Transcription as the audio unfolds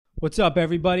What's up,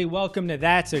 everybody? Welcome to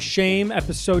That's a Shame,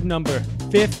 episode number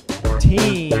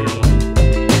 15.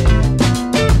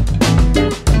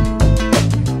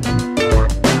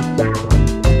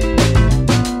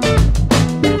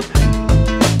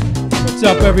 What's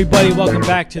up, everybody? Welcome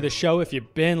back to the show. If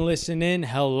you've been listening,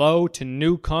 hello to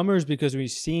newcomers, because we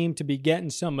seem to be getting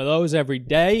some of those every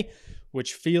day,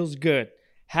 which feels good.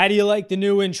 How do you like the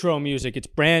new intro music? It's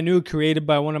brand new, created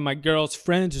by one of my girl's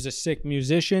friends who's a sick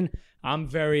musician. I'm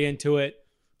very into it.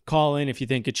 Call in if you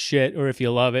think it's shit or if you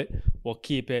love it. We'll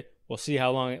keep it. We'll see how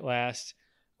long it lasts.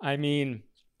 And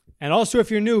also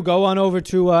if you're new, go on over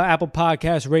to Apple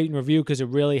Podcasts, rate and review, because it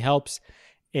really helps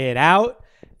it out.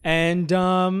 And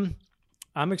I'm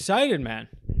excited, man.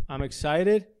 I'm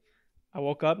excited. I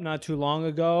woke up not too long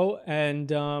ago,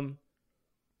 and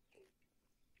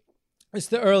it's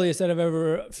the earliest that I've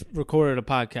ever recorded a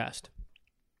podcast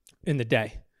in the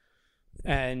day.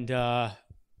 And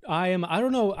I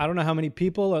don't know how many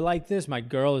people are like this. My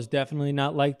girl is definitely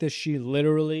not like this. She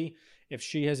literally, if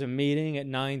she has a meeting at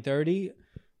 9:30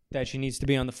 that she needs to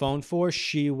be on the phone for,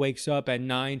 she wakes up at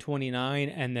 9:29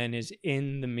 and then is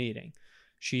in the meeting.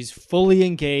 She's fully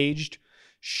engaged.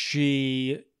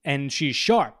 She's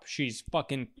sharp. She's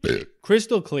fucking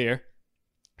crystal clear.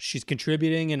 She's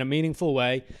contributing in a meaningful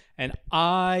way. And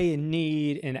I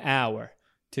need an hour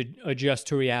to adjust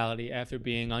to reality after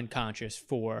being unconscious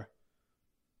for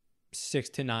 6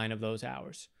 to 9 of those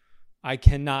hours. I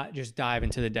cannot just dive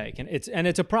into the day.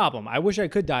 It's a problem. I wish I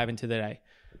could dive into the day.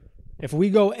 If we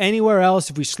go anywhere else,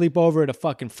 if we sleep over at a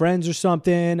fucking friend's or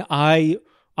something,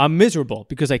 I'm miserable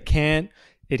because I can't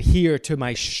adhere to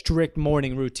my strict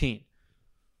morning routine.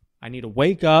 I need to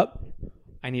wake up.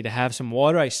 I need to have some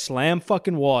water. I slam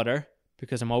fucking water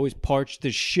because I'm always parched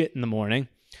as shit in the morning.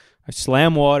 I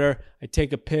slam water. I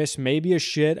take a piss, maybe a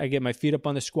shit. I get my feet up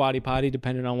on the squatty potty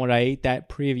depending on what I ate that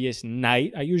previous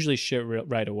night. I usually shit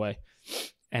right away.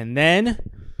 And then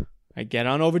I get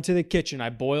on over to the kitchen.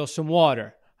 I boil some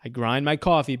water. I grind my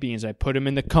coffee beans. I put them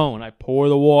in the cone. I pour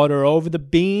the water over the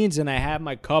beans, and I have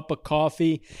my cup of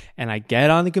coffee. And I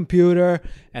get on the computer,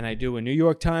 and I do a New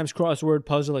York Times crossword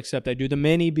puzzle, except I do the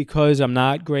mini because I'm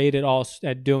not great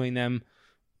at doing them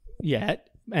yet.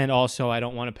 And also, I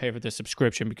don't want to pay for the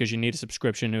subscription because you need a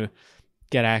subscription to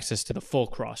get access to the full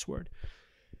crossword.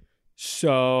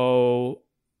 So,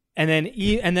 and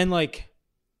then like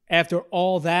after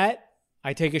all that,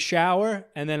 I take a shower,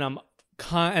 and then I'm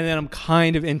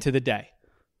kind of into the day.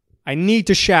 I need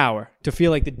to shower to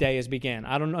feel like the day has began.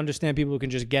 I don't understand people who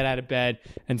can just get out of bed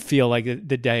and feel like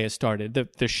the day has started.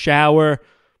 The shower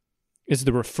is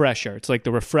the refresher. It's like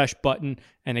the refresh button,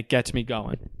 and it gets me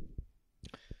going.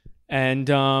 And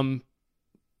I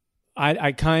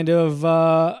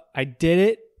did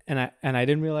it, and I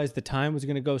didn't realize the time was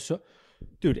going to go so.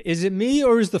 Dude, is it me,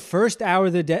 or is the first hour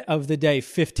of the day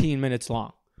 15 minutes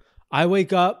long? I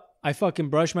wake up, I fucking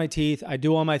brush my teeth, I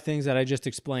do all my things that I just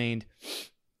explained,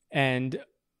 and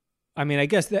I mean, I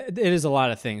guess that it is a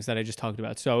lot of things that I just talked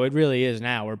about, so it really is an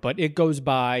hour, but it goes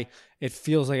by, it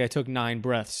feels like I took 9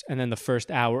 breaths, and then the first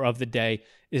hour of the day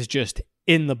is just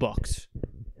in the books.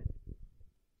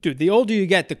 Dude, the older you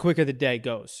get, the quicker the day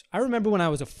goes. I remember when I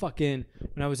was in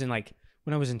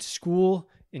school,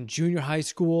 in junior high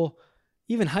school,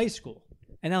 even high school,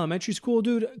 and elementary school,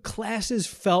 dude, classes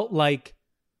felt like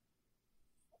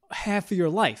half of your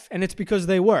life. And it's because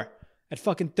they were. At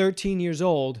fucking 13 years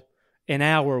old, an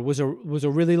hour was a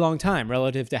really long time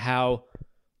relative to how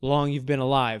long you've been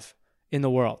alive in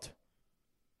the world.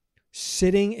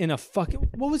 Sitting in a fucking,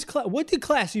 what did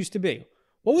class used to be?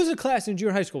 What was a class in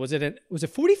junior high school? Was it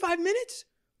 45 minutes?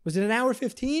 Was it an hour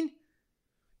 15?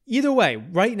 Either way,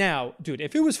 right now, dude,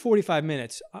 if it was 45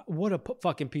 minutes, what a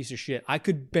fucking piece of shit. I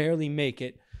could barely make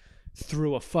it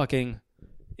through a fucking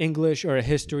English or a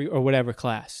history or whatever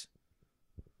class.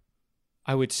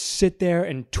 I would sit there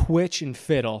and twitch and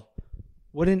fiddle.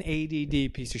 What an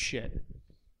ADD piece of shit.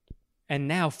 And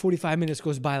now 45 minutes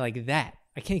goes by like that.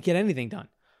 I can't get anything done.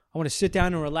 I want to sit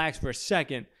down and relax for a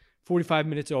second. 45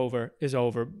 minutes is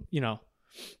over,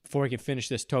 before I can finish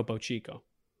this Topo Chico.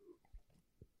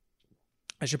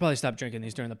 I should probably stop drinking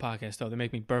these during the podcast, though. They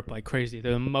make me burp like crazy.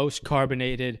 They're the most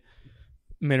carbonated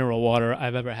mineral water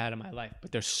I've ever had in my life,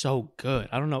 but they're so good.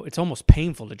 I don't know. It's almost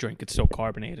painful to drink. It's so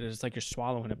carbonated. It's like you're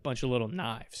swallowing a bunch of little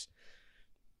knives.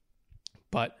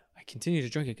 But I continue to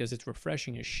drink it because it's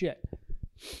refreshing as shit.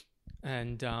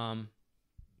 And, but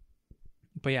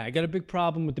yeah, I got a big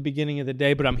problem with the beginning of the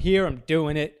day, but I'm here. I'm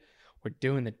doing it. We're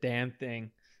doing the damn thing.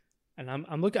 And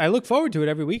I look forward to it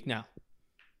every week now.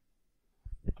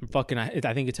 I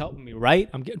think it's helping me write.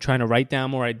 I'm trying to write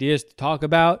down more ideas to talk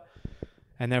about.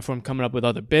 and therefore I'm coming up with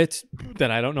other bits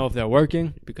that I don't know if they're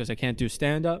working because I can't do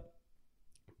stand-up.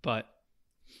 But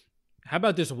how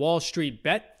about this Wall Street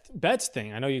bets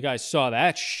thing? I know you guys saw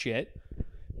that shit.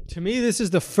 To me, this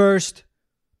is the first,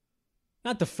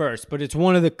 not the first, but it's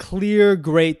one of the clear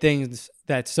great things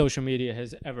that social media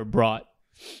has ever brought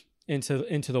into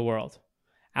the world.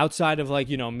 Outside of like,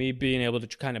 me being able to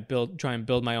kind of try and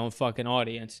build my own fucking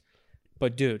audience.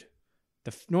 But dude,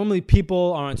 normally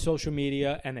people are on social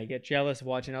media and they get jealous of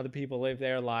watching other people live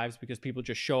their lives because people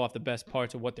just show off the best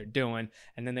parts of what they're doing,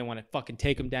 and then they want to fucking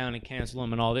take them down and cancel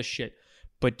them and all this shit.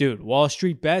 But dude, Wall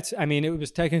Street bets, I mean, it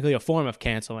was technically a form of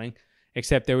canceling,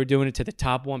 except they were doing it to the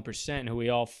top 1% who we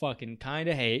all fucking kind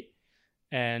of hate.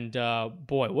 And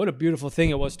boy, what a beautiful thing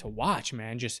it was to watch,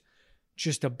 man.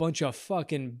 Just a bunch of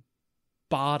fucking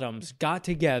bottoms got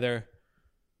together.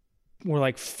 We're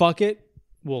like, fuck it.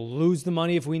 We'll lose the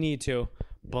money if we need to,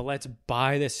 but let's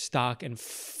buy this stock and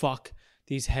fuck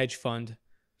these hedge funds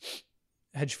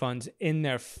in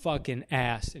their fucking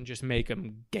ass and just make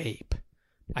them gape.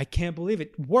 I can't believe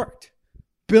it worked.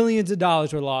 Billions of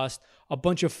dollars were lost. A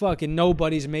bunch of fucking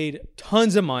nobodies made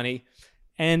tons of money,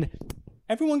 and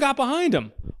everyone got behind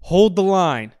them. Hold the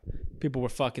line, people were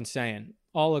fucking saying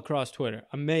all across Twitter.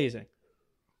 Amazing.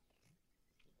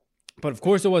 But of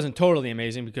course it wasn't totally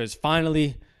amazing because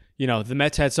finally, the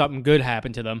Mets had something good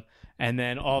happen to them. And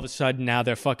then all of a sudden now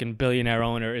their fucking billionaire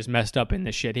owner is messed up in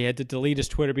this shit. He had to delete his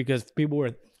Twitter because people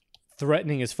were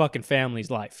threatening his fucking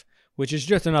family's life, which is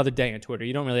just another day on Twitter.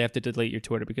 You don't really have to delete your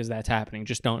Twitter because that's happening.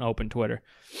 Just don't open Twitter.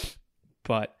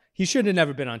 But he should have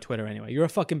never been on Twitter anyway. You're a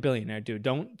fucking billionaire, dude.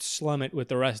 Don't slum it with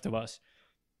the rest of us.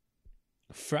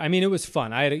 It was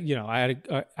fun. I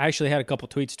actually had a couple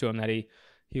tweets to him that he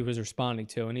was responding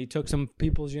to, and he took some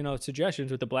people's,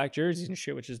 suggestions with the black jerseys and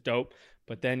shit, which is dope.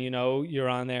 But then, you're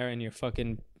on there and you're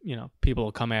fucking, people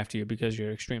will come after you because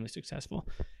you're extremely successful.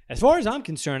 As far as I'm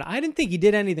concerned, I didn't think he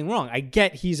did anything wrong. I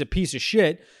get he's a piece of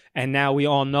shit, and now we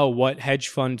all know what hedge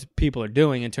fund people are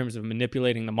doing in terms of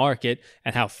manipulating the market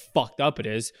and how fucked up it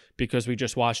is because we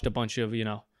just watched a bunch of,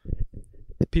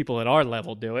 people at our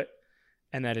level do it,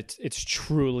 and that it's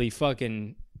truly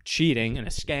fucking cheating and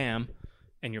a scam,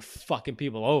 and you're fucking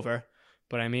people over.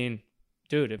 But I mean,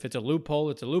 dude, if it's a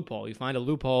loophole, it's a loophole. You find a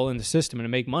loophole in the system and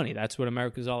make money. That's what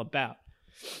America's all about.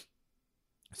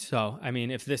 So, I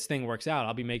mean, if this thing works out,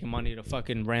 I'll be making money to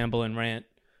fucking ramble and rant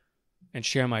and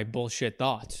share my bullshit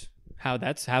thoughts. How's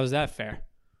that fair?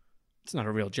 It's not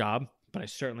a real job, but I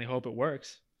certainly hope it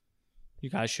works. You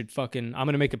guys should I'm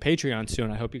going to make a Patreon soon.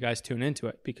 I hope you guys tune into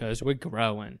it because we're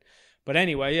growing. But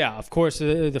anyway, yeah, of course,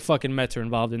 the fucking Mets are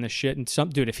involved in this shit. And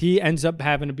dude, if he ends up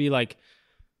having to be like,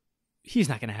 he's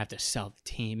not going to have to sell the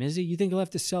team, is he? You think he'll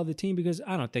have to sell the team? Because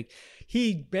I don't think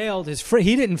he bailed his friend.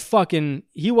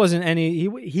 He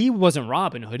wasn't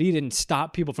Robin Hood. He didn't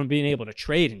stop people from being able to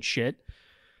trade and shit.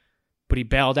 But he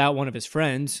bailed out one of his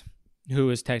friends,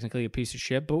 who is technically a piece of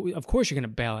shit. But of course you're going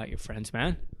to bail out your friends,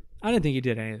 man. I didn't think he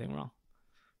did anything wrong.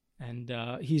 And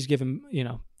he's giving,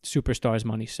 superstars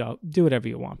money. So do whatever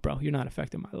you want, bro. You're not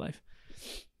affecting my life.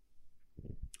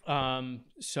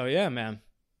 So yeah, man.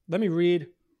 Let me read.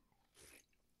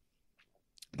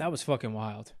 That was fucking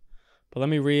wild. But let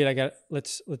me read.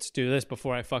 Let's do this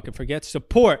before I fucking forget.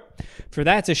 Support for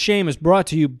That's a Shame is brought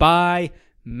to you by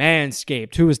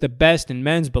Manscaped, who is the best in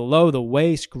men's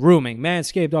below-the-waist grooming.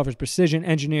 Manscaped offers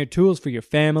precision-engineered tools for your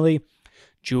family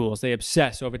jewels. They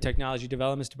obsess over technology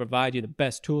developments to provide you the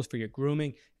best tools for your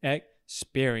grooming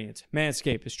experience.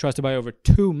 Manscaped is trusted by over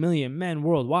 2 million men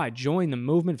worldwide. Join the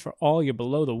movement for all your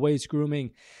below-the-waist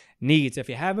grooming needs. If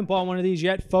you haven't bought one of these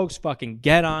yet, folks, fucking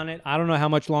get on it. I don't know how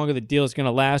much longer the deal is going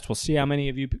to last. We'll see how many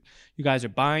of you guys are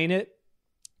buying it.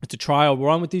 It's a trial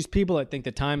run with these people. I think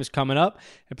the time is coming up.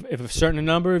 If a certain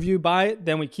number of you buy it,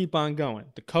 then we keep on going.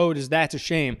 The code is That's a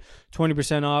Shame,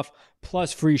 20% off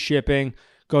plus free shipping.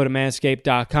 Go to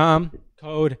manscaped.com.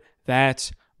 Code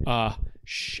That's a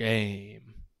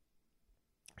Shame.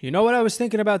 You know what I was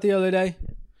thinking about the other day?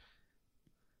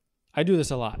 I do this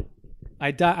a lot.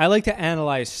 I like to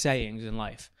analyze sayings in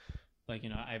life. Like,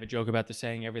 I have a joke about the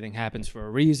saying, everything happens for a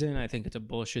reason. I think it's a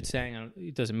bullshit saying.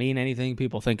 It doesn't mean anything.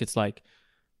 People think it's like,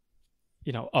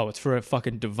 it's for a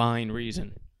fucking divine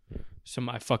reason. So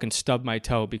I fucking stubbed my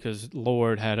toe because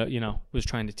Lord had was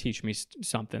trying to teach me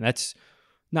something. That's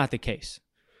not the case.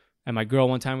 And my girl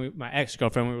one time, my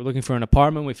ex-girlfriend, we were looking for an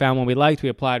apartment. We found one we liked. We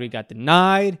applied. We got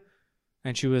denied.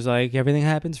 And she was like, everything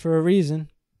happens for a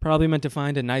reason. Probably meant to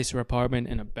find a nicer apartment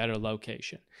in a better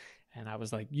location. And I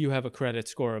was like, you have a credit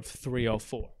score of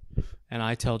 304. And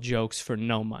I tell jokes for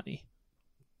no money.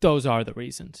 Those are the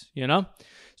reasons,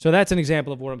 So that's an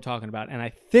example of what I'm talking about. And I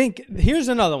think, here's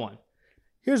another one.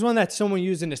 Here's one that someone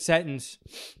used in a sentence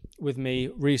with me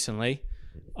recently.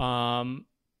 And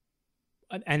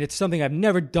it's something I've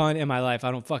never done in my life.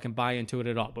 I don't fucking buy into it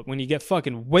at all. But when you get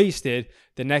fucking wasted,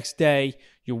 the next day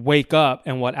you wake up,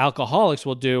 and what alcoholics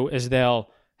will do is they'll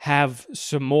have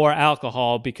some more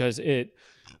alcohol because it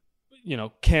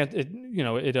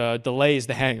delays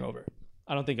the hangover.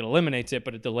 I don't think it eliminates it,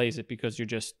 but it delays it because you're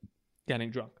just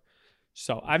getting drunk.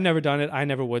 So I've never done it. I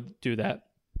never would do that.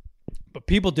 But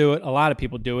people do it. A lot of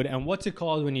people do it. And what's it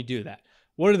called when you do that?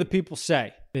 What do the people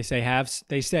say? They say have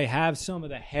some of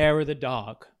the hair of the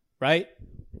dog, right?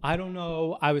 I don't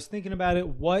know. I was thinking about it.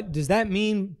 What does that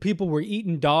mean? People were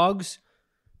eating dogs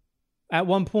at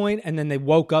one point, and then they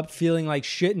woke up feeling like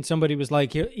shit, and somebody was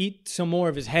like, "Here, eat some more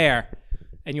of his hair,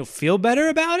 and you'll feel better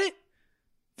about it,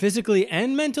 physically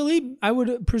and mentally." I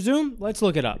would presume. Let's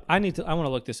look it up. I want to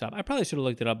look this up. I probably should have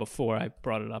looked it up before I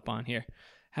brought it up on here.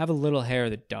 Have a little hair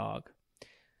of the dog.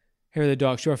 Hair of the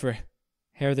dog, short for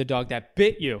hair of the dog that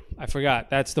bit you. I forgot.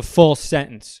 That's the full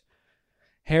sentence.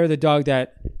 Hair of the dog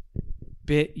that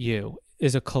bit you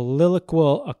is a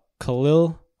colloquial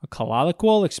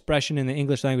expression in the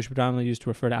English language predominantly used to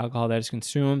refer to alcohol that is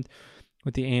consumed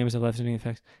with the aims of lessening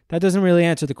effects. That doesn't really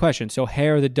answer the question. So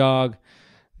hair of the dog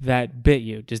that bit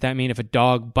you. Does that mean if a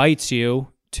dog bites you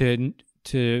to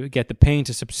get the pain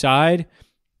to subside,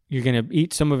 you're going to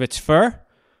eat some of its fur?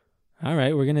 All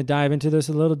right, we're going to dive into this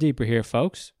a little deeper here,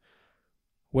 folks.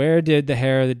 Where did the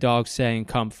hair of the dog saying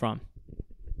come from?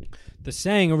 The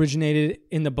saying originated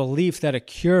in the belief that a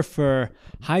cure for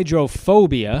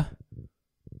hydrophobia,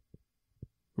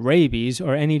 rabies,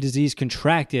 or any disease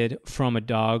contracted from a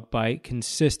dog bite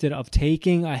consisted of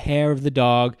taking a hair of the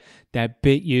dog that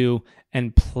bit you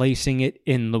and placing it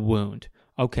in the wound.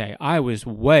 Okay, I was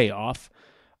way off.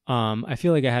 I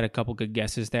feel like I had a couple good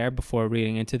guesses there before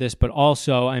reading into this, but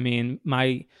also, I mean,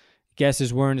 my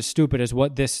guesses weren't as stupid as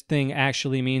what this thing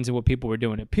actually means and what people were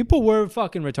doing it. People were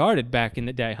fucking retarded back in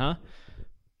the day, huh?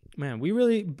 Man, we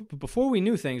really, before we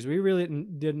knew things, we really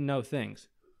didn't know things.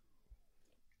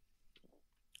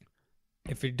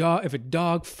 If a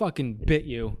dog fucking bit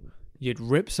you, you'd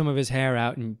rip some of his hair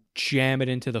out and jam it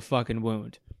into the fucking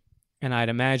wound. And I'd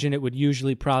imagine it would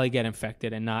usually probably get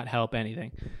infected and not help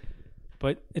anything.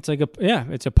 But it's like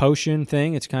it's a potion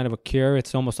thing. It's kind of a cure.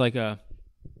 It's almost like I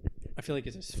feel like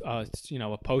it's a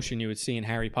potion you would see in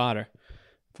Harry Potter.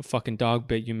 If a fucking dog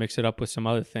bit you, mix it up with some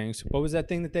other things. What was that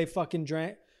thing that they fucking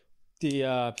drank?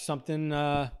 God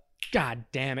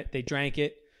damn it. They drank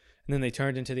it and then they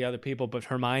turned into the other people. But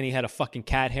Hermione had a fucking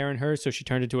cat hair in her, so she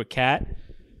turned into a cat.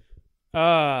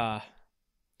 I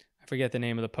forget the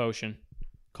name of the potion.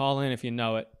 Call in if you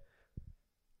know it.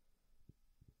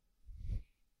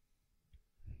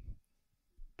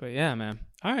 But yeah, man.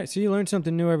 All right, so you learn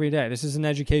something new every day. This is an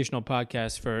educational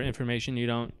podcast for information you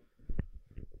don't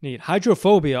need.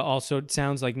 Hydrophobia also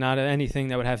sounds like not anything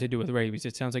that would have to do with rabies.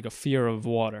 It sounds like a fear of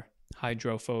water.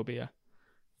 Hydrophobia.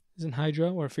 Isn't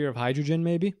hydro or fear of hydrogen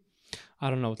maybe? I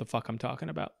don't know what the fuck I'm talking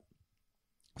about.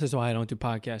 This is why I don't do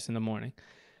podcasts in the morning.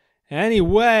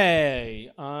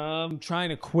 Anyway, I'm trying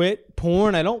to quit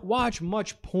porn. I don't watch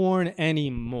much porn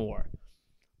anymore.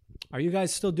 Are you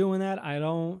guys still doing that? I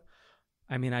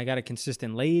got a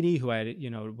consistent lady who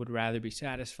would rather be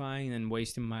satisfying than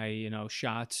wasting my,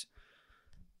 shots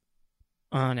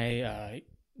on a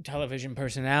television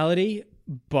personality.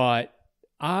 But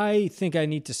I think I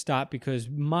need to stop because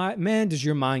does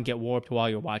your mind get warped while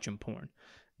you're watching porn.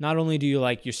 Not only do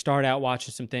you start out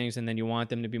watching some things and then you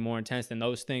want them to be more intense than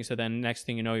those things. So then next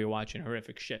thing you know, you're watching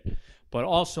horrific shit. But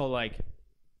also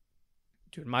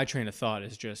dude, my train of thought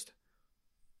is just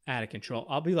out of control.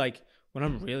 I'll be like, when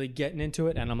I'm really getting into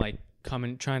it and I'm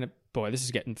this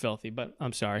is getting filthy, but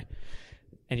I'm sorry.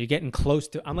 And you're getting close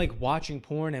to, I'm like watching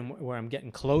porn and where I'm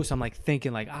getting close, I'm like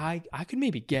thinking I could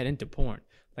maybe get into porn.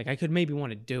 I could maybe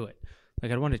want to do it.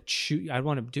 I'd want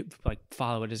to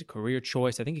follow it as a career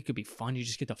choice. I think it could be fun. You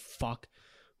just get to fuck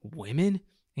women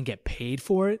and get paid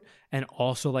for it. And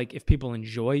also if people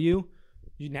enjoy you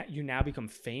now become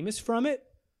famous from it.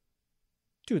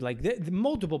 Dude, the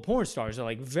multiple porn stars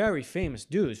are very famous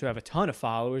dudes who have a ton of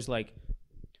followers.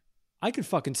 I could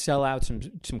fucking sell out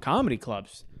some comedy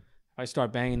clubs if I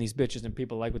start banging these bitches and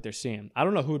people like what they're seeing. I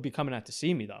don't know who would be coming out to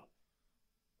see me though.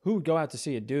 Who would go out to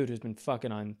see a dude who's been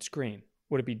fucking on screen?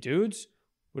 Would it be dudes?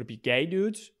 Would it be gay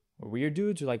dudes or weird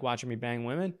dudes who like watching me bang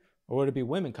women? Or would it be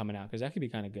women coming out? Because that could be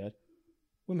kind of good.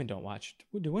 Women don't watch.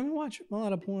 Do women watch a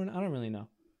lot of porn? I don't really know.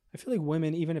 I feel like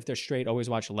women, even if they're straight, always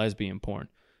watch lesbian porn.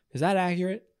 Is that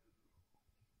accurate?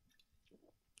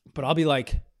 But I'll be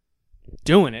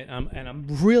doing it. And I'm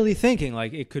really thinking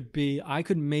it could be, I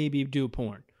could maybe do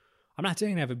porn. I'm not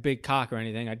saying I have a big cock or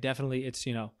anything. I definitely, it's,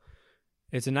 you know,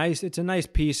 it's a nice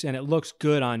piece, and it looks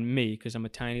good on me because I'm a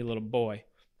tiny little boy.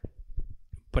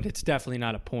 But it's definitely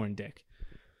not a porn dick.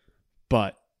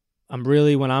 But I'm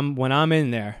really, when I'm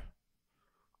in there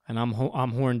and I'm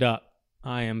horned up,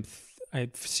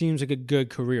 it seems like a good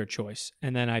career choice.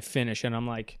 And then I finish and I'm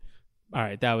like, all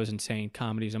right, that was insane.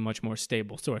 Comedy is a much more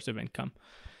stable source of income.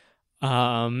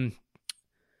 But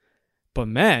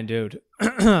man, dude,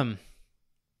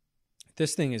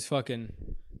 this thing is fucking,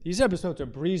 these episodes are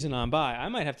breezing on by. I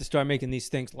might have to start making these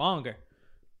things longer.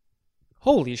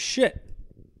 Holy shit.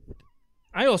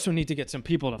 I also need to get some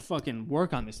people to fucking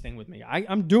work on this thing with me.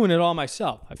 I'm doing it all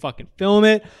myself. I fucking film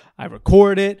it. I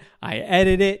record it. I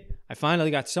edit it. I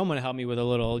finally got someone to help me with a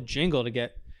little jingle to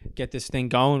get this thing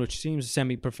going, which seems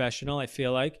semi-professional, I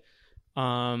feel like.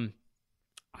 I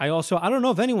don't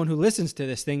know if anyone who listens to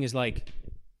this thing is like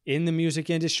in the music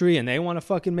industry and they want to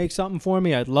fucking make something for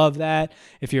me. I'd love that.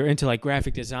 If you're into like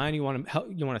graphic design, you want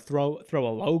to throw a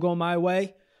logo my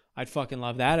way, I'd fucking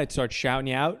love that. I'd start shouting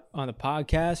you out on the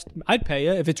podcast. I'd pay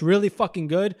you. If it's really fucking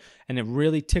good and it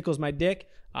really tickles my dick,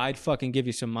 I'd fucking give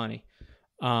you some money.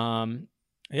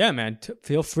 Yeah, man,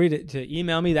 feel free to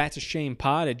email me. That's a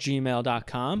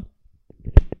shamepod@gmail.com.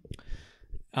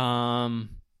 I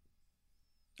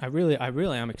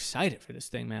really am excited for this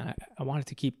thing, man. I want it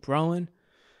to keep growing.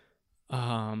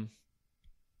 What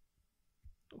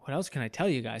else can I tell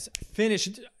you guys?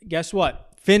 Guess what?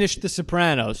 Finished The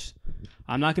Sopranos.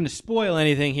 I'm not going to spoil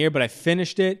anything here, but I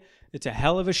finished it. It's a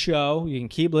hell of a show. You can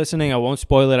keep listening. I won't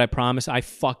spoil it, I promise.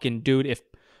 Dude, if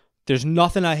there's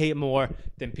nothing I hate more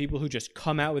than people who just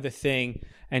come out with a thing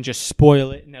and just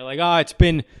spoil it. And they're like, oh, it's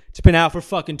been out for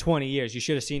fucking 20 years. You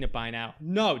should have seen it by now.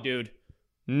 No, dude.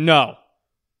 No.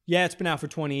 Yeah, it's been out for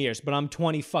 20 years, but I'm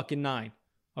 29.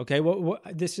 Okay,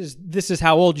 this is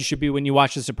how old you should be when you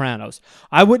watch The Sopranos.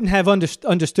 I wouldn't have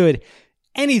understood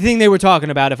anything they were talking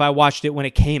about if I watched it when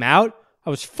it came out. I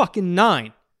was fucking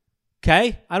 9.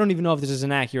 Okay, I don't even know if this is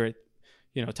an accurate,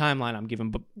 timeline I'm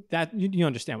giving, but that you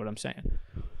understand what I'm saying.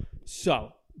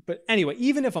 So, but anyway,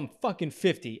 even if I'm fucking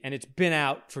 50 and it's been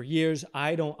out for years,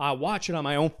 I watch it on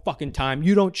my own fucking time.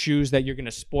 You don't choose that you're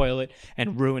gonna spoil it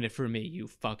and ruin it for me, you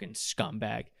fucking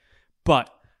scumbag.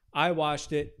 But I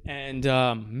watched it, and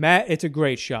Matt, it's a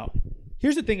great show.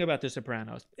 Here's the thing about The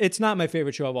Sopranos. It's not my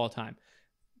favorite show of all time.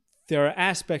 There are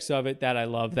aspects of it that I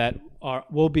love that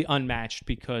will be unmatched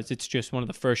because it's just one of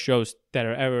the first shows that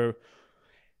are ever.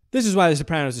 This is why The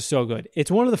Sopranos is so good.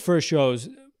 It's one of the first shows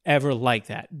ever like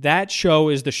that. That show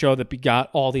is the show that begot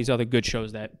all these other good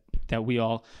shows that we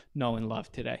all know and love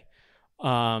today.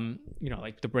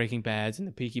 Like the Breaking Bads and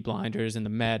the Peaky Blinders and the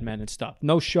Mad Men and stuff.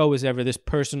 No show was ever this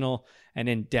personal and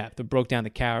in depth. It broke down the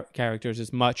characters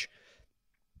as much.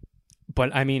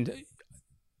 But I mean,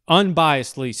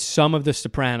 unbiasedly, some of the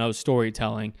Sopranos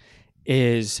storytelling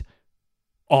is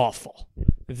awful.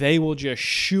 They will just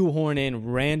shoehorn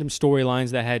in random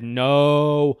storylines that had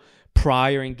no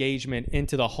prior engagement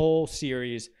into the whole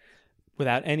series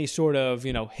without any sort of,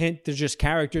 hint. There's just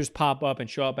characters pop up and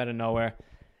show up out of nowhere,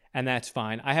 and that's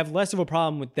fine. I have less of a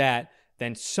problem with that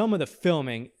than some of the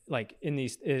filming, like in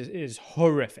these, is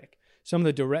horrific. Some of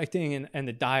the directing and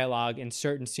the dialogue in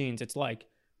certain scenes, it's like,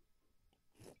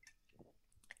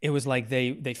 it was like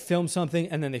they filmed something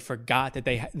and then they forgot that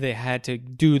they had to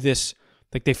do this.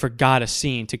 Like they forgot a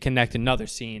scene to connect another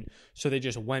scene. So they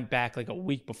just went back like a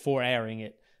week before airing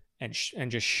it and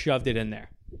just shoved it in there.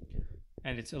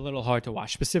 And it's a little hard to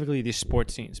watch, specifically these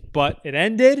sports scenes. But it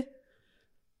ended.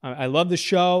 I love the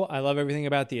show. I love everything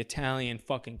about the Italian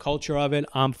fucking culture of it.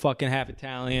 I'm fucking half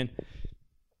Italian.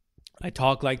 I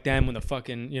talk like them when the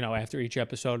fucking, after each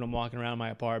episode I'm walking around my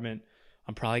apartment.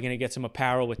 I'm probably going to get some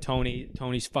apparel with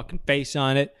Tony's fucking face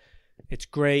on it. It's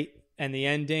great. And the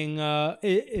ending,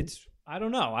 it's, I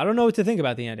don't know. I don't know what to think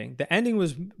about the ending. The ending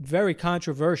was very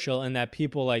controversial in that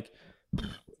people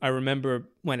I remember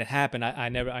when it happened, I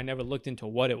never looked into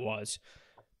what it was.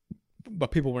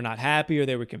 But people were not happy or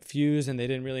they were confused and they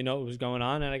didn't really know what was going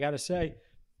on. And I got to say,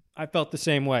 I felt the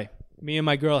same way. Me and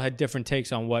my girl had different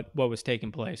takes on what was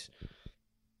taking place.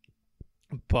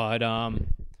 But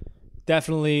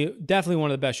definitely one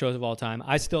of the best shows of all time.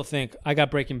 I still think I got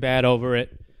Breaking Bad over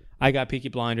it. I got Peaky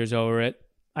Blinders over it.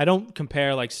 I don't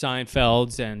compare like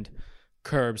Seinfeld's and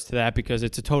Curbs to that because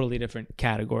it's a totally different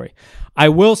category. I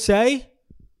will say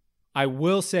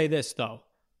this though.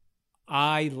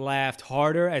 I laughed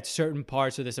harder at certain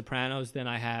parts of The Sopranos than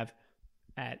I have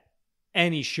at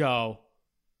any show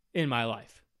in my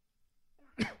life.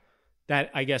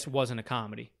 That, I guess, wasn't a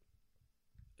comedy.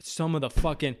 Some of the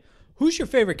fucking... Who's your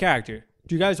favorite character?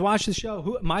 Do you guys watch the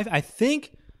show? I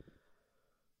think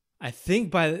I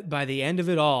think by the end of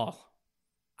it all,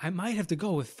 I might have to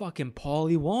go with fucking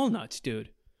Paulie Walnuts,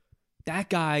 dude. That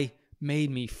guy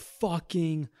made me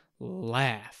fucking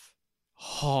laugh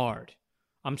hard.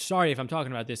 I'm sorry if I'm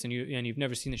talking about this and you've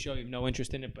never seen the show, you have no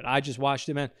interest in it, but I just watched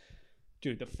it, man.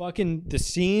 Dude,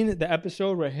 the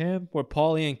episode where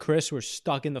Paulie and Chris were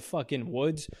stuck in the fucking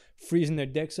woods, freezing their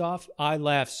dicks off. I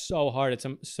laughed so hard at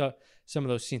some of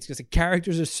those scenes because the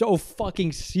characters are so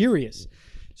fucking serious.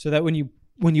 So that when you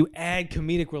add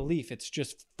comedic relief, it's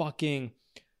just fucking,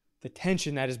 the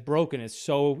tension that is broken is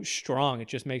so strong. It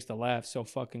just makes the laugh so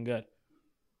fucking good.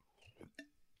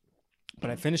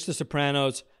 But I finished The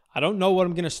Sopranos. I don't know what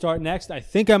I'm going to start next. I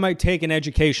think I might take an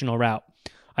educational route.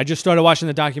 I just started watching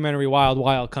the documentary Wild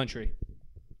Wild Country.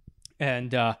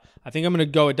 And I think I'm going to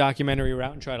go a documentary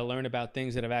route and try to learn about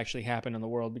things that have actually happened in the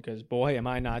world because, boy, am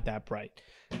I not that bright.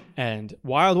 And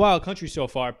Wild Wild Country so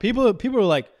far, people are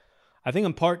like, I think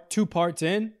I'm 2 parts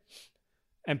in,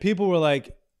 and people were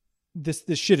like, this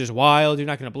shit is wild. You're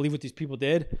not going to believe what these people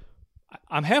did.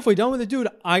 I'm halfway done with it, dude.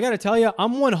 I got to tell you,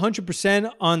 I'm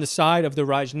 100% on the side of the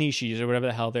Rajneeshis or whatever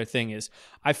the hell their thing is.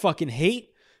 I fucking hate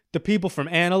the people from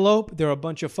Antelope. They're a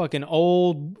bunch of fucking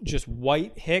old, just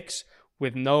white hicks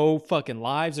with no fucking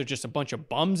lives. They're just a bunch of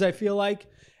bums, I feel like.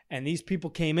 And these people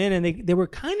came in and they were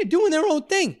kind of doing their own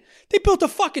thing. They built a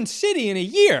fucking city in a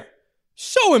year.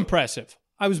 So impressive.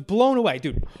 I was blown away.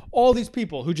 Dude, all these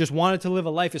people who just wanted to live a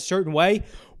life a certain way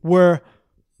were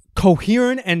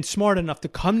coherent and smart enough to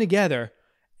come together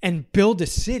and build a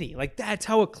city. Like, that's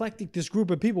how eclectic this group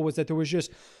of people was, that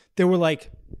there were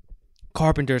like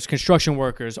carpenters, construction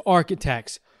workers,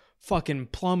 architects, fucking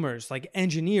plumbers, like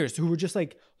engineers who were just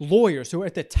like lawyers who were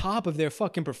at the top of their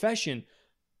fucking profession,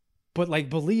 but like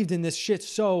believed in this shit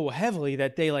so heavily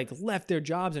that they like left their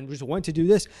jobs and just went to do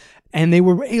this. And they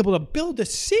were able to build a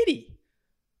city.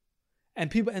 And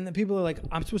the people are like,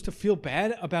 I'm supposed to feel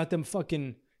bad about them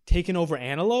fucking taking over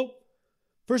Antelope?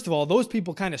 First of all, those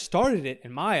people kind of started it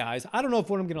in my eyes. I don't know if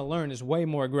what I'm going to learn is way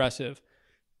more aggressive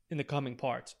in the coming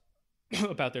parts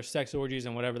about their sex orgies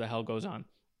and whatever the hell goes on.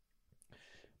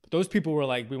 But those people were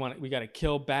like, we got to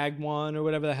kill Bagwan or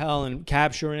whatever the hell and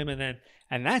capture him.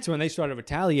 And that's when they started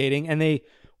retaliating and they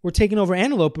were taking over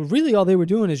Antelope. But really all they were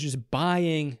doing is just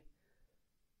buying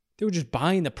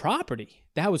the property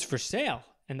that was for sale.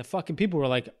 And the fucking people were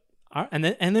like, and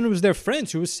then it was their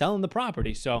friends who was selling the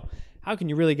property. So how can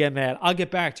you really get mad? I'll get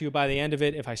back to you by the end of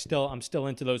it if I'm still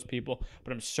into those people,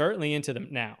 but I'm certainly into them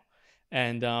now.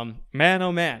 And man,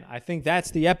 oh man, I think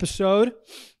that's the episode.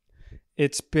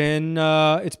 It's been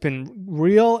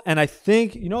real, and I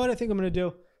think, you know what I think I'm gonna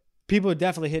do? People are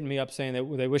definitely hitting me up saying that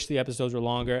they wish the episodes were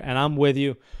longer, and I'm with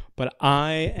you, but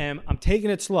I'm taking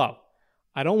it slow.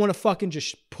 I don't want to fucking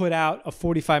just put out a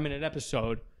 45-minute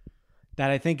episode that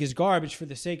I think is garbage for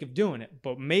the sake of doing it.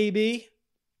 But maybe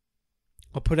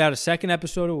I'll put out a second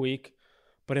episode a week.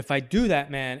 But if I do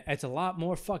that, man, it's a lot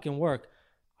more fucking work.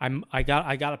 I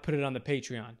got to put it on the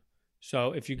Patreon.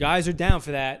 So if you guys are down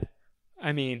for that,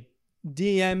 I mean,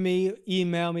 DM me,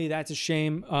 email me, that's a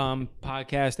shame,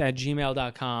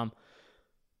 podcast@gmail.com.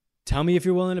 Tell me if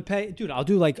you're willing to pay. Dude, I'll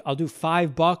do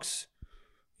 $5,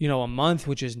 a month,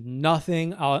 which is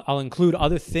nothing. I'll include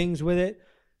other things with it.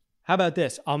 How about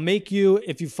this? I'll make you,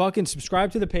 if you fucking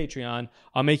subscribe to the Patreon,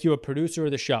 I'll make you a producer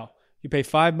of the show. You pay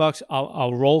 $5,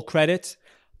 I'll roll credits.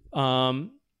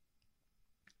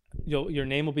 Your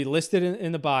name will be listed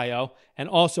in the bio. And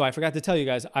also, I forgot to tell you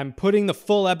guys, I'm putting the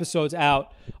full episodes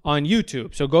out on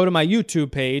YouTube. So go to my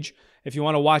YouTube page. If you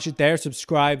want to watch it there,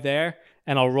 subscribe there.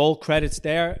 And I'll roll credits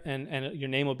there. And your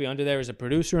name will be under there as a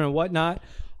producer and whatnot.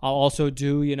 I'll also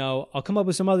do, I'll come up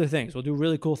with some other things. We'll do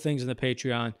really cool things in the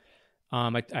Patreon.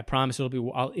 I promise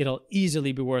it'll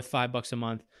easily be worth $5 a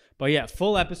month. But yeah,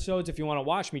 full episodes if you want to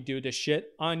watch me do this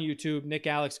shit on YouTube, Nick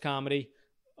Alex Comedy.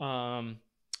 Yeah,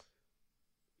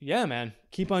 man.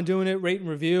 Keep on doing it. Rate and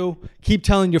review. Keep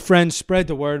telling your friends. Spread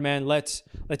the word, man. Let's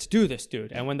do this,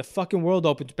 dude. And when the fucking world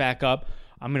opens back up,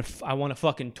 I want to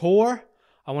fucking tour.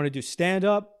 I want to do stand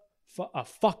up a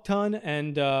fuck ton,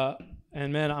 and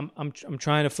man, I'm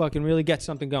trying to fucking really get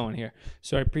something going here.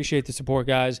 So I appreciate the support,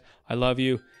 guys. I love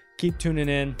you. Keep tuning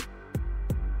in.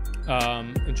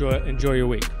 Enjoy your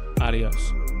week.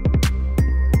 Adios.